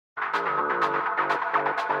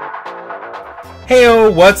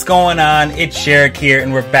Heyo, what's going on? It's Sherrick here,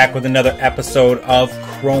 and we're back with another episode of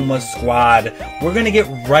Chroma Squad. We're going to get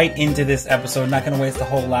right into this episode, not going to waste a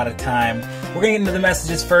whole lot of time. We're going to get into the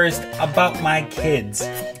messages first about my kids.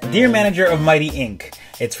 Dear Manager of Mighty Inc.,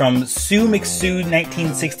 it's from Sue McSue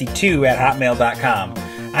 1962 at hotmail.com.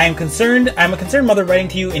 I'm a concerned mother writing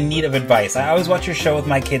to you in need of advice. I always watch your show with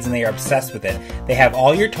my kids and they are obsessed with it. They have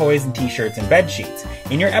all your toys and t-shirts and bed sheets.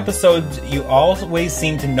 In your episodes, you always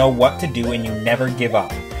seem to know what to do and you never give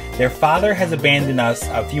up. Their father has abandoned us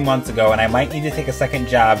a few months ago and I might need to take a second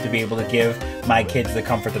job to be able to give my kids the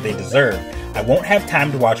comfort that they deserve. I won't have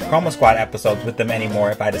time to watch Chroma Squad episodes with them anymore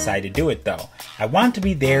if I decide to do it though. I want to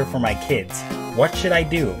be there for my kids. What should I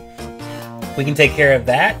do? We can take care of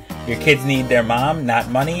that. Your kids need their mom, not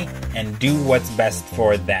money, and do what's best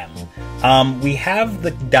for them. We have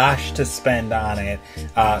the dash to spend on it,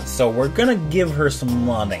 so we're gonna give her some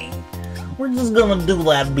money. We're just gonna do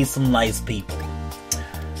that and be some nice people.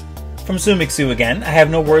 From Sue McSue again, I have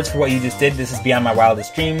no words for what you just did. This is beyond my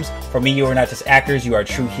wildest dreams. For me, you are not just actors, you are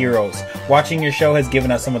true heroes. Watching your show has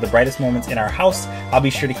given us some of the brightest moments in our house. I'll be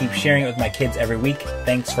sure to keep sharing it with my kids every week.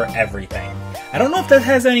 Thanks for everything. I don't know if that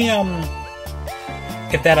has any,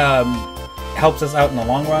 if that helps us out in the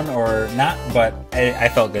long run or not, but I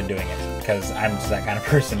felt good doing it because I'm just that kind of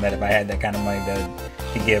person that if I had that kind of money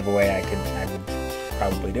to give away, I would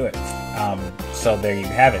probably do it. So there you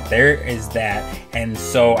have it. There is that. And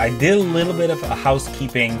so I did a little bit of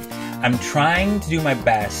housekeeping. I'm trying to do my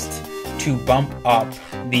best to bump up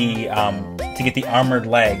the to get the armored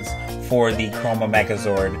legs for the Chroma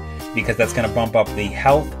Megazord, because that's going to bump up the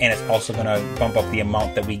health, and it's also going to bump up the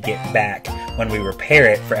amount that we get back when we repair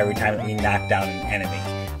it for every time that we knock down an enemy.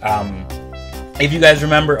 If you guys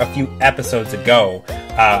remember a few episodes ago,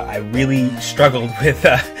 I really struggled with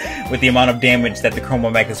the amount of damage that the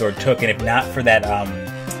Chroma Megazord took, and if not for that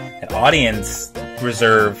audience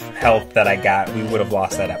reserve health that I got, we would have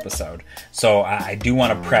lost that episode. So I do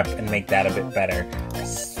want to prep and make that a bit better,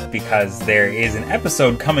 because there is an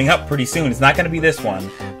episode coming up pretty soon. It's not going to be this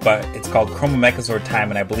one, but it's called Chroma Megazord Time,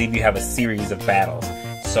 and I believe you have a series of battles.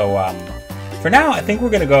 So for now, I think we're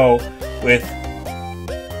going to go with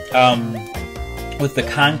the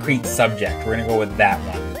concrete subject. We're going to go with that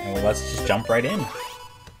one, and let's just jump right in.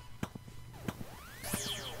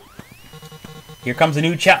 Here comes a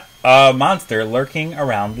new monster lurking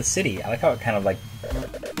around the city. I like how it kind of like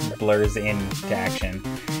blurs into action.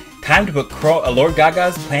 Time to put Lord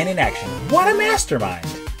Gaga's plan in action. What a mastermind!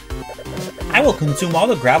 I will consume all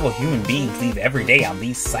the gravel human beings leave every day on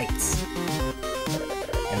these sites,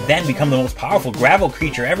 and then become the most powerful gravel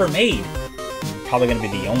creature ever made. Probably going to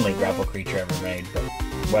be the only gravel creature ever made, but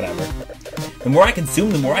whatever. The more I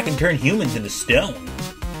consume, the more I can turn humans into stone.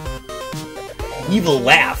 Evil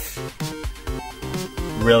laugh.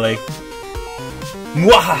 Really?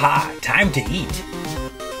 Mwahaha! Time to eat.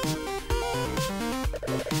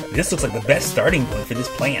 This looks like the best starting point for this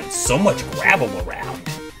plan. So much gravel around.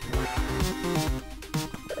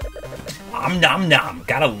 Nom nom.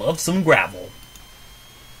 Gotta love some gravel.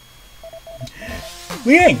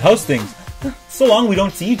 Liang, how's things? So long we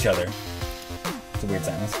don't see each other. It's a weird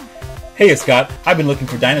sentence. Hey Scott, I've been looking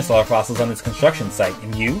for dinosaur fossils on this construction site.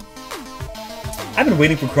 And you? I've been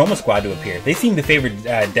waiting for Chroma Squad to appear. They seem to favor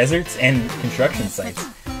deserts and construction sites.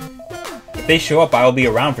 If they show up, I will be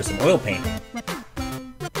around for some oil painting.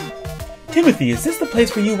 Timothy, is this the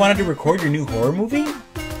place where you wanted to record your new horror movie?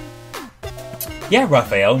 Yeah,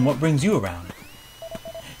 Raphael, and what brings you around?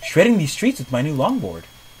 Shredding these streets with my new longboard.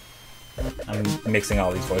 I'm mixing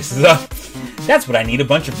all these voices up. That's what I need, a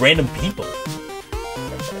bunch of random people.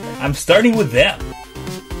 I'm starting with them.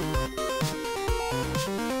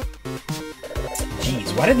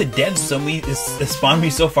 Jeez, why did the devs spawn me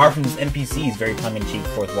so far from this NPCs? Very tongue-in-cheek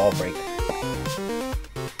fourth wall break.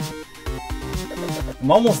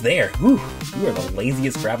 I'm almost there. Whew, you are the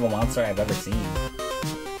laziest gravel monster I've ever seen.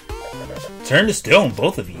 Turn to stone,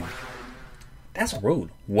 both of you. That's rude.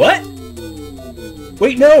 What?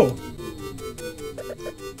 Wait, no!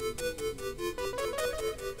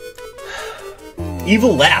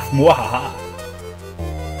 Evil laugh, mwahaha.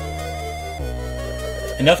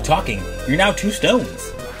 Enough talking. You're now 2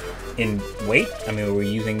 stones. In weight? I mean,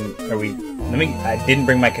 I didn't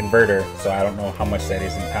bring my converter, so I don't know how much that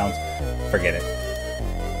is in pounds. Forget it.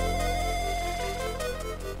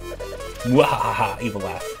 Mwahaha, evil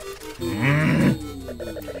laugh.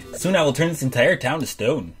 Soon I will turn this entire town to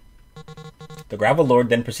stone. The Gravel Lord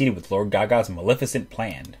then proceeded with Lord Gaga's maleficent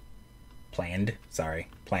plan.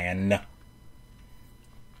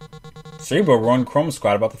 Cerebro warned Chroma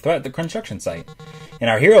Squad about the threat at the construction site, and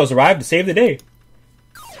our heroes arrived to save the day.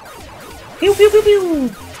 Pew pew pew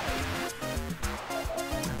pew!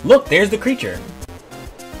 Look, there's the creature.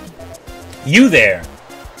 You there!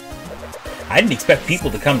 I didn't expect people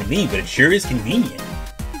to come to me, but it sure is convenient.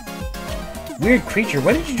 Weird creature,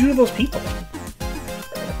 what did you do to those people?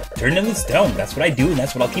 Turn them to stone. That's what I do, and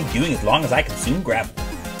that's what I'll keep doing as long as I consume gravel.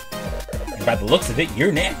 And by the looks of it,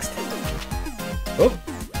 you're next. Oh,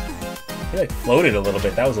 he like floated a little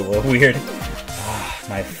bit. That was a little weird. Ah,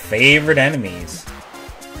 my favorite enemies.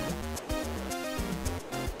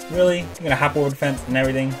 Really? You're gonna hop over the fence and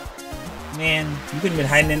everything? Man, you couldn't have been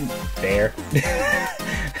hiding in there.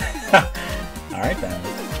 Alright then.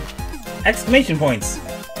 Exclamation points!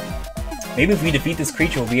 Maybe if we defeat this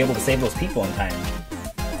creature, we'll be able to save those people in time.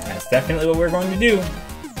 That's definitely what we're going to do.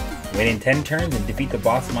 Wait in 10 turns and defeat the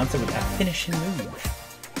boss monster with a finishing move.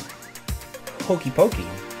 Hokey pokey.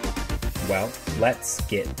 Well, let's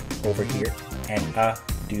get over here and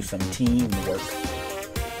do some teamwork.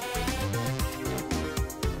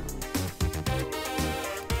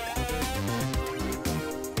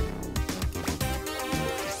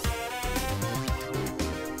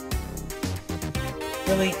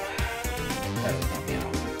 Really? That doesn't help me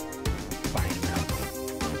out. Fine,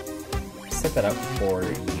 now. Set that up for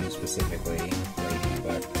you specifically, lady,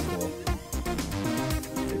 but cool.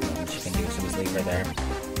 There's nothing she can do, so just leave her there.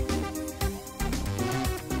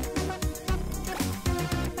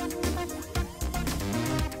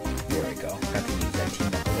 There we go. Have to use that team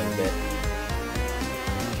up a little bit.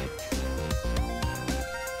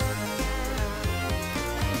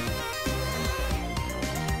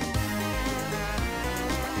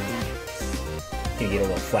 Gonna get a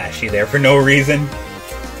little flashy there for no reason.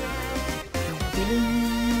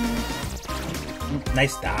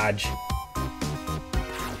 Nice dodge.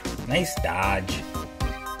 Nice dodge.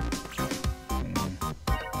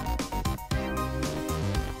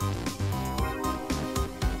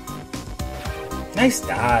 Nice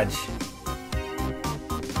dodge.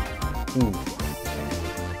 Ooh.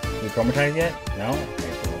 You chromatized yet? No?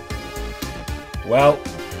 Okay, cool. Well,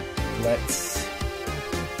 let's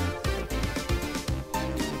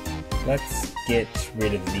get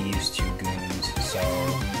rid of these two goons, so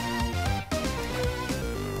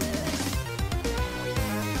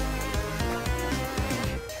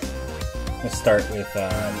let's start with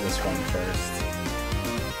this one first.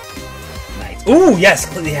 Nice. Ooh, yes!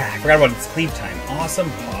 Yeah, I forgot about its cleave time.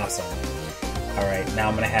 Awesome, awesome. Alright, now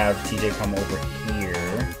I'm gonna have TJ come over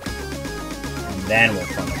here, and then we'll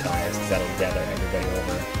chromatize, because that'll gather everybody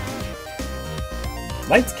over.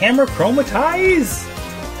 Lights, camera, chromatize!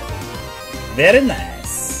 Very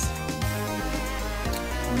nice.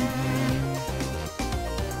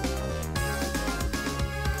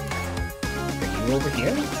 Bring you over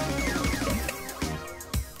here.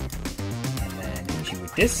 And then hit you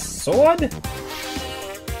with this sword. Hit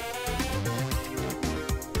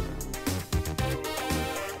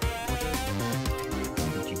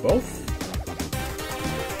you both.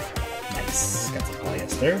 Nice. Got some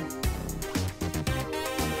polyester.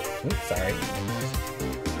 Oops, sorry.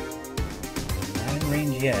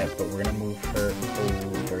 Range yet, but we're gonna move her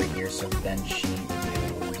over here so then she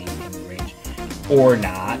will be in range. Or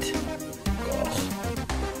not. Ugh.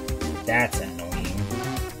 That's annoying.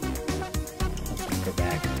 Let's move her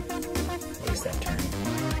back. Waste that turn.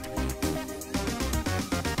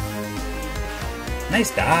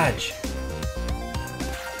 Nice dodge.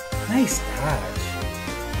 Nice dodge.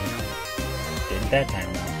 Didn't that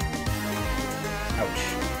time though. Ouch.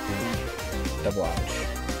 Double ouch.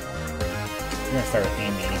 I'm gonna start with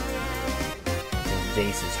Amy. His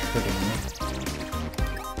base is hurting.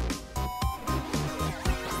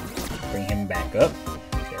 Bring him back up.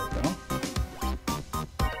 There we go.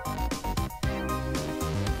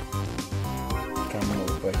 Come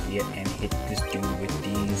over here and hit this dude with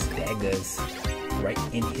these daggers right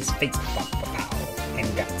in his face. Pow, pow, pow. And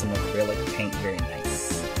got some acrylic paint. Very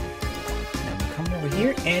nice. Now I'm gonna come over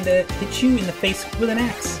here and hit you in the face with an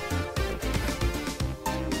axe.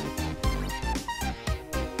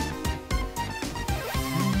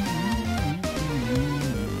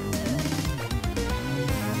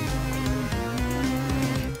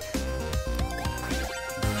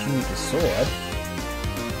 The sword.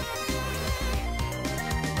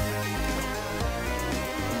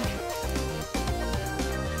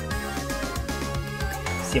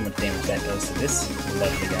 See how much damage that does to this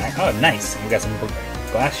lovely guy. Oh, nice! We got some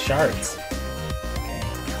glass shards. Okay.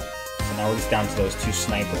 So now we're just down to those two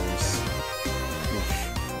snipers. Oof.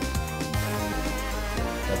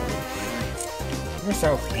 We're gonna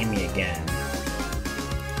start with Amy again.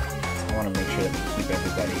 I want to make sure that we keep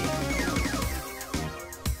everybody.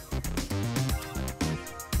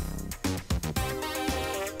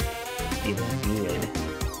 feeling good.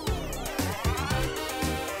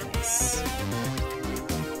 Nice.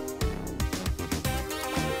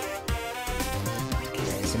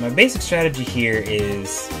 Okay, so my basic strategy here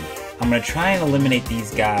is I'm going to try and eliminate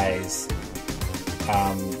these guys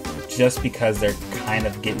just because they're kind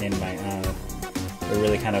of getting in my... they're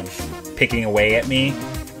really kind of picking away at me.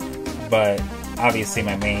 But obviously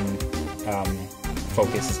my main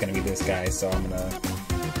focus is going to be this guy, so I'm going to...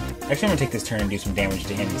 Actually, I'm going to take this turn and do some damage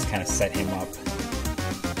to him, just kind of set him up.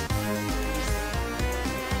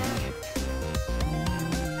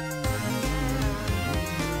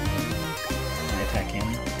 I attack him.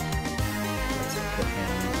 Let's put him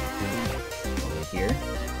over here.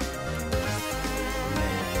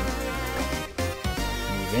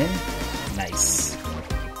 And move in. Nice.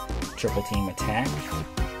 Triple team attack.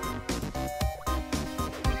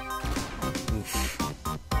 Oof.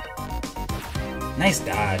 Nice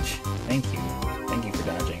dodge. Thank you. Thank you for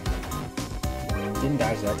dodging. Didn't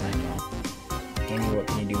dodge that time, though. Amy, what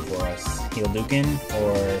can you do for us? Heal Dukin,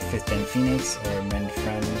 or 5th Gen Phoenix, or Mend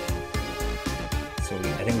Friend? So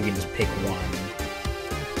I think we can just pick one.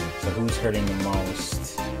 So who's hurting the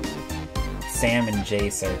most? Sam and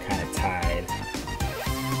Jace are kind of tied.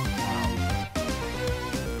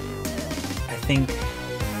 I think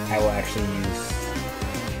I will actually use...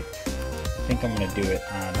 I think I'm going to do it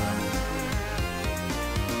on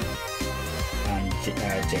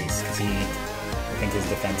Jace, because I think his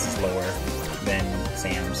defense is lower than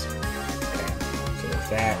Sam's. Okay, so with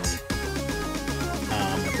that,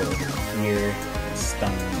 I'm going to go here and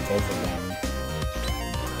stun both of them.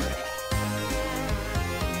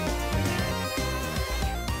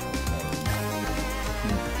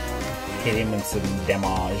 And hit him with some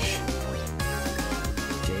damage.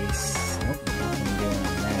 Jace, nope, nothing doing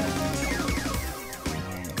on that.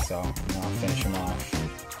 Alright, so now I'll finish him off.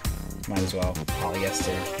 Might as well.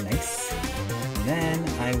 Polyester. Nice. And then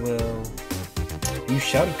I will use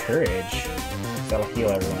Shouted Courage. That'll heal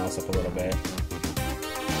everyone else up a little bit.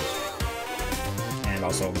 And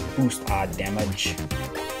also boost odd damage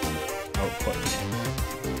output.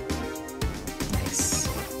 Nice.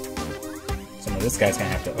 So now this guy's gonna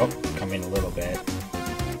have to come in a little bit.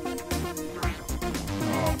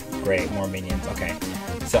 Oh, great. More minions. Okay.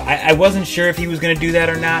 So I wasn't sure if he was gonna do that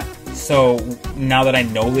or not. So now that I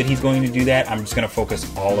know that he's going to do that, I'm just going to focus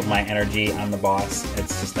all of my energy on the boss.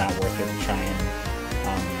 It's just not worth it to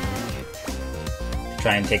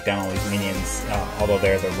try and take down all these minions, although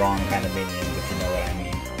they're the wrong kind of minions, if you know what I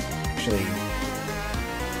mean. Actually,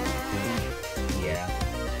 yeah.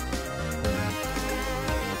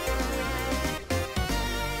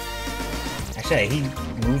 Actually, he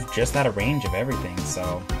moved just out of range of everything,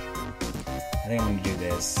 so I think I'm going to do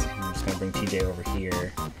this. I'm just going to bring TJ over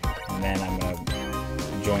here. And then I'm going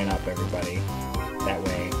to join up everybody. That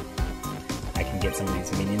way I can get some of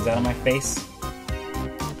these minions out of my face.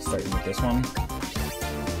 Starting with this one.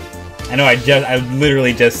 I know I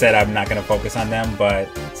literally just said I'm not going to focus on them, but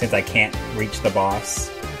since I can't reach the boss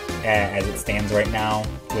as it stands right now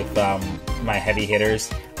with my heavy hitters,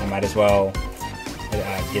 I might as well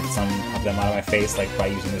get some of them out of my face, like by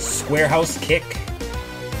using this square house kick.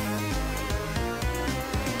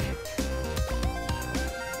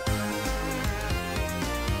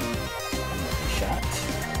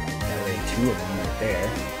 Two of them right there,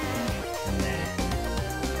 and then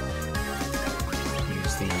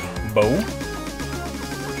use the bow.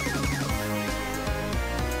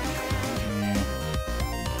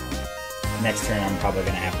 Next turn I'm probably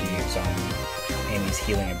going to have to use Amy's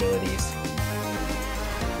healing abilities.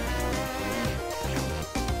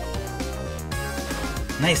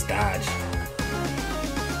 Nice dodge.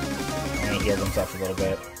 And he healed himself a little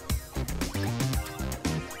bit.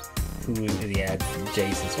 Yeah,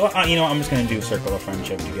 Jace's. Well, you know, I'm just going to do Circle of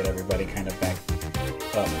Friendship to get everybody kind of back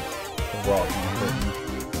up. We're all kind of hurting.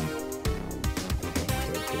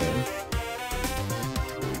 Okay, good.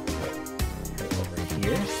 Put over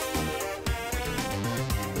here.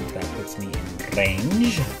 And that puts me in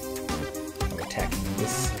range of attacking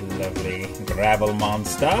this lovely gravel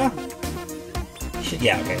monster.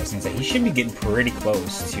 Yeah, okay, I was going to say, he should be getting pretty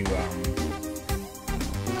close to,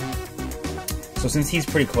 So since he's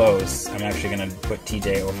pretty close, I'm actually going to put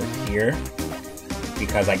TJ over here,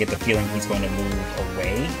 because I get the feeling he's going to move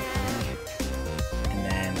away. And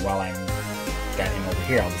then while I'm got him over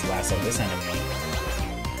here, I'll just lasso this enemy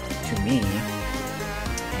to me,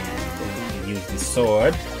 and use the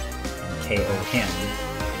sword and KO him.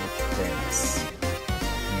 Very nice.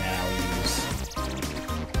 And then I'll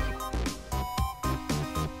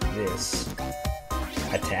use this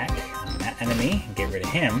attack on that enemy and get rid of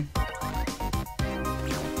him.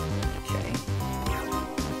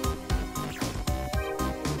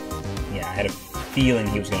 had a feeling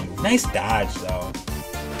he was going to move. Nice dodge, though.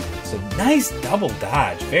 So nice double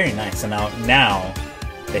dodge. Very nice. So now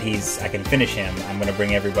that I can finish him, I'm going to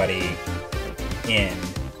bring everybody in.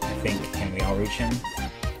 I think, can we all reach him?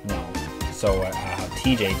 No. So what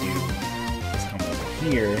TJ do is come over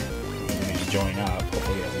here and just join up.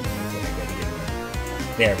 Hopefully he doesn't move like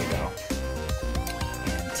that. There we go.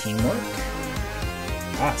 And teamwork.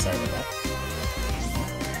 Ah, sorry about that.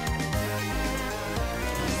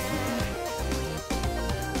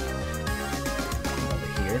 Over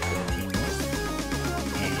here for the teamwork.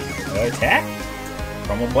 And another attack.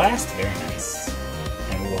 Chroma Blast. Very nice.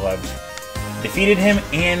 And we will have defeated him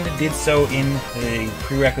and did so in the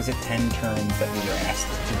prerequisite 10 turns that we were asked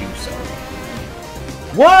to do so.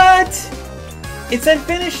 What? It said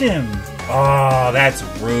finish him! Oh, that's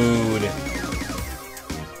rude.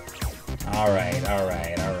 Alright,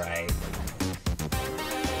 alright, alright.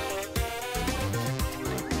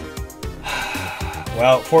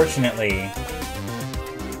 Well, fortunately,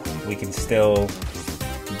 we can still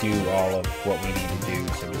do all of what we need to do,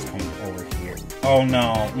 so just come over here. Oh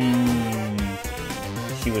no,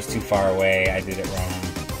 she was too far away, I did it wrong.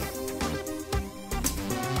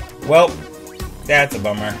 Well, that's a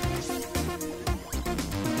bummer.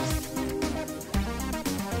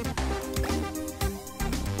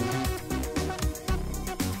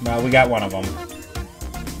 Well, we got one of them.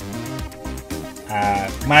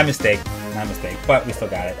 My mistake, but we still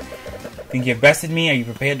got it. Think you've bested me? Are you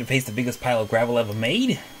prepared to face the biggest pile of gravel ever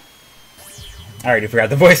made? I already forgot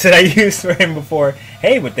the voice that I used for him before.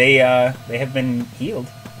 Hey, but they have been healed.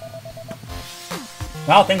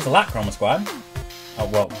 Wow, thanks a lot, Chroma Squad. Oh,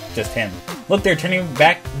 well, just him. Look, they're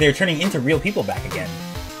turning into real people back again.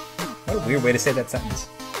 What a weird way to say that sentence.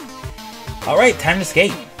 Alright, time to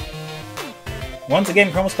skate. Once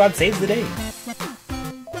again, Chroma Squad saves the day.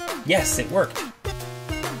 Yes, it worked.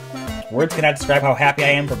 Words cannot describe how happy I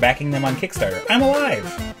am for backing them on Kickstarter. I'm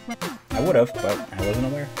alive! I would've, but I wasn't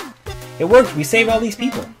aware. It worked! We saved all these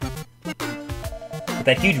people! But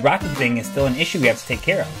that huge rocket thing is still an issue we have to take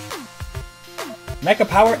care of. Mecha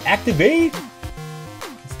Power activate!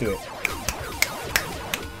 Let's do it.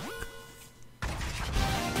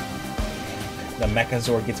 The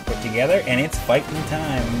Mechazord gets put together, and it's fighting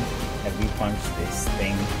time as we punch this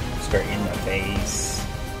thing square in the face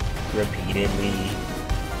repeatedly.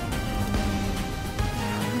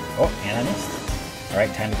 Oh, and I missed.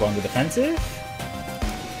 Alright, time to go on the defensive.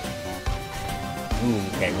 Ooh,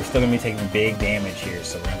 okay, we're still going to be taking big damage here,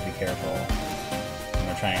 so we're going to have to be careful. I'm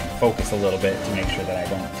going to try and focus a little bit to make sure that I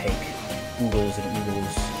don't take oodles and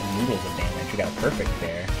oodles and noodles of damage. We got a perfect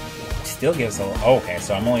there. Still gives a... Oh, okay,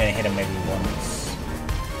 so I'm only going to hit him maybe once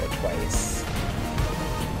or twice.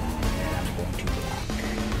 And I'm going to block.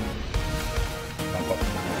 Bump up my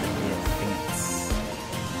little fence.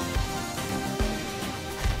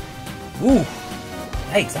 Ooh!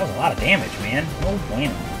 Yikes, that was a lot of damage, man. No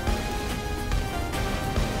bueno.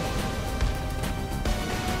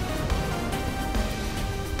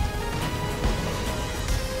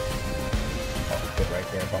 Oh, good right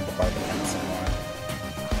there. Bump apart the fence some more.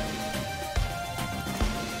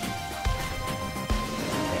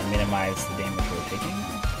 Okay, minimize the damage we're taking.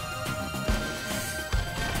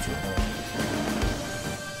 Too early.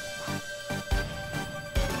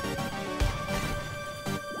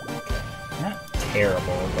 Not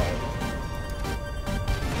terrible, but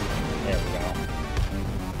there we go.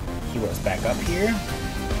 Heal us back up here.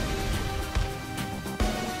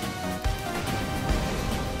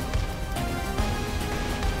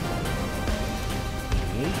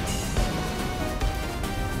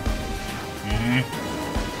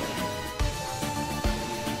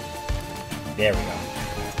 There we go.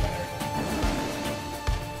 That's better.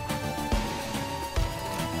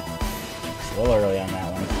 It's a little early on that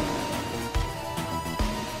one.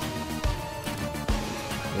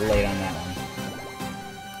 A little late on that one.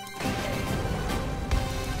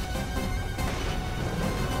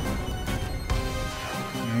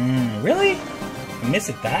 Really? You miss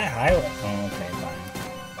it that high? Oh, okay, fine.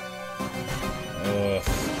 Ugh.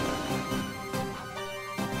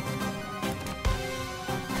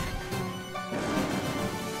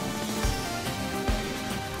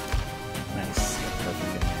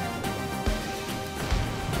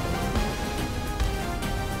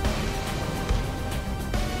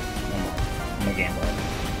 Gambler.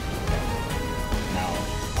 Now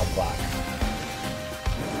I'll block.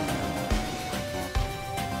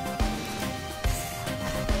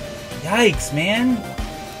 Yikes, man!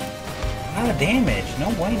 A lot of damage.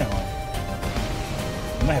 No bueno.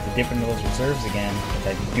 I might have to dip into those reserves again, which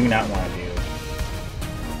I do not want to do.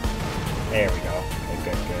 There we go. Okay,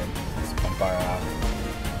 good, good. Let's pump our out.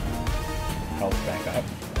 health back up.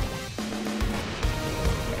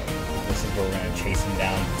 Okay. This is where we're going to chase him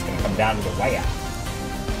down. It's going to come down to the wire.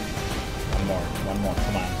 One more,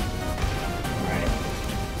 come on. Alright.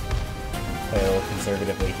 Play a little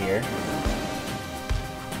conservatively here.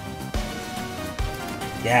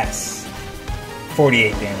 Yes!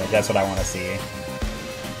 48 damage, that's what I want to see.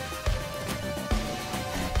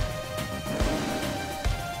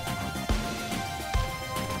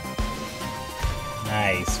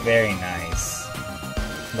 Nice, very nice.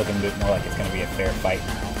 Looking a bit more like it's going to be a fair fight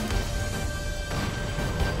now.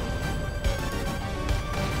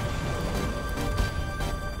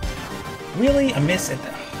 Really? A miss at the...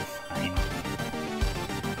 Oh, fine.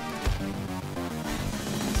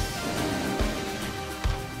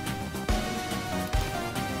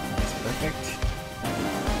 That's perfect. A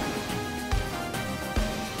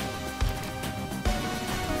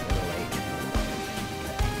little late.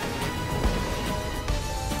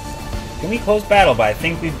 Can we close battle? But I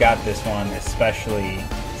think we've got this one, especially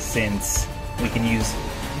since we can use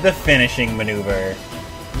the finishing maneuver.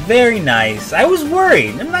 Very nice. I was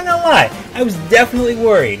worried. I'm not gonna lie. I was definitely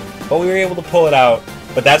worried, but we were able to pull it out.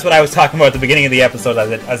 But that's what I was talking about at the beginning of the episode,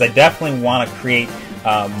 as I definitely want to create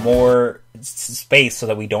more space so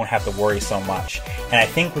that we don't have to worry so much. And I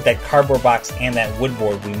think with that cardboard box and that wood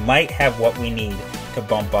board, we might have what we need to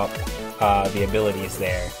bump up the abilities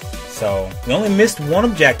there. So we only missed one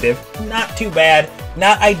objective. Not too bad.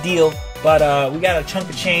 Not ideal, but we got a chunk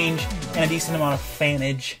of change and a decent amount of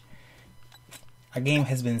fanage. Our game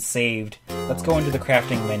has been saved. Let's go into the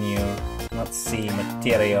crafting menu. Let's see,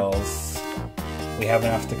 materials. We have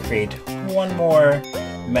enough to create one more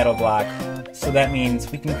metal block. So that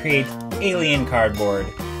means we can create alien cardboard,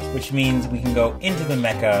 which means we can go into the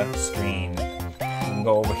mecha screen. We can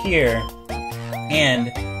go over here,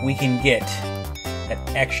 and we can get that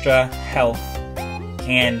extra health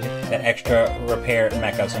and that extra repair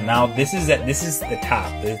mecha. So now this is the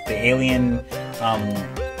top. The alien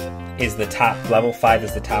is the top. Level 5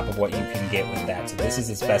 is the top of what you can get with that. So this is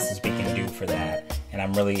as best as we can do for that. And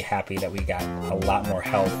I'm really happy that we got a lot more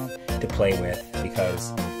health to play with,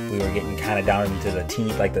 because we were getting kind of down into the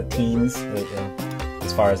teens,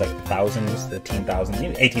 as far as like the thousands, the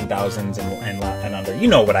 18,000s and under. You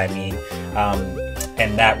know what I mean.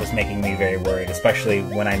 And that was making me very worried, especially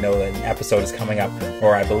when I know that an episode is coming up,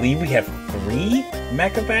 or I believe we have 3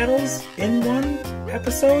 mecha battles in one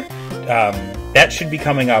episode. That should be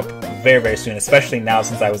coming up very, very soon, especially now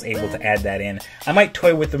since I was able to add that in. I might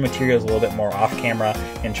toy with the materials a little bit more off camera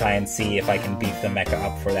and try and see if I can beef the mecha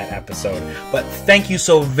up for that episode. But thank you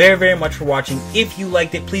so very, very much for watching. If you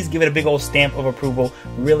liked it, please give it a big old stamp of approval.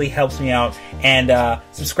 Really helps me out. And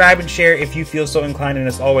subscribe and share if you feel so inclined. And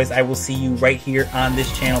as always, I will see you right here on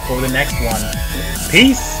this channel for the next one.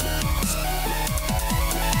 Peace!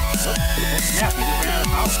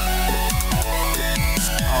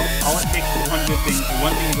 All it takes is one good thing,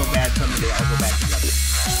 one thing to go bad.